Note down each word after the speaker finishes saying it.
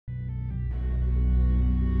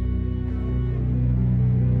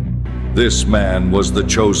This man was the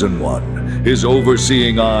chosen one. His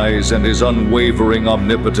overseeing eyes and his unwavering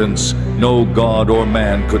omnipotence, no god or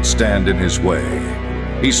man could stand in his way.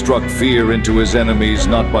 He struck fear into his enemies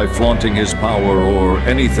not by flaunting his power or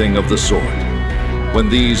anything of the sort. When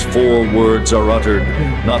these 4 words are uttered,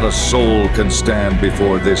 not a soul can stand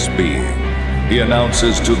before this being. He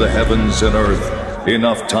announces to the heavens and earth,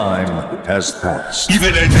 enough time has passed. You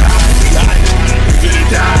better die, you better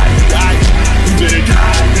die, you better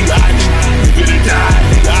die, you better die, you better die,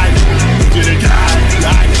 you better die, you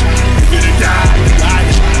better die,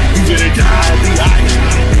 you better die, you better die,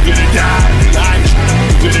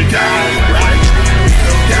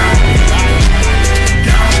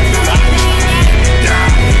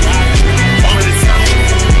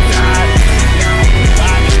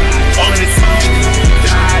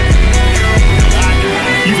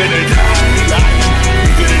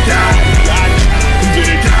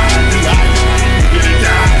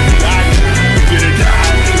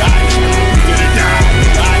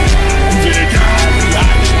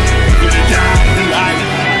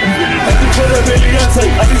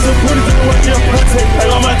 I need some pretty to watch your contact. I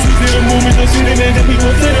got my teeth in the movies and shit, and then the people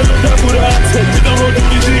say they look up for the hot take. You don't go do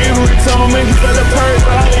this shit every time I make you let a party,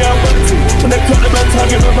 but how they all want to. When they come about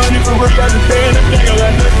talking about money for real, I just stay in the thing, I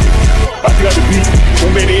got nothing. I got the beat, so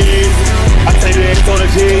many years. I take the ass on the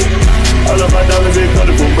jet. All of my dollars they cut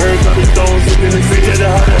it from birds, cut the stones, sitting in the city at the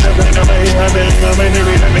hot and the pain on my head. I'm in the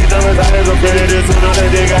ring, I make dollars, I have a better, so now that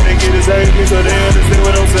they gotta get it saved, so they understand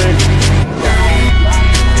what I'm saying.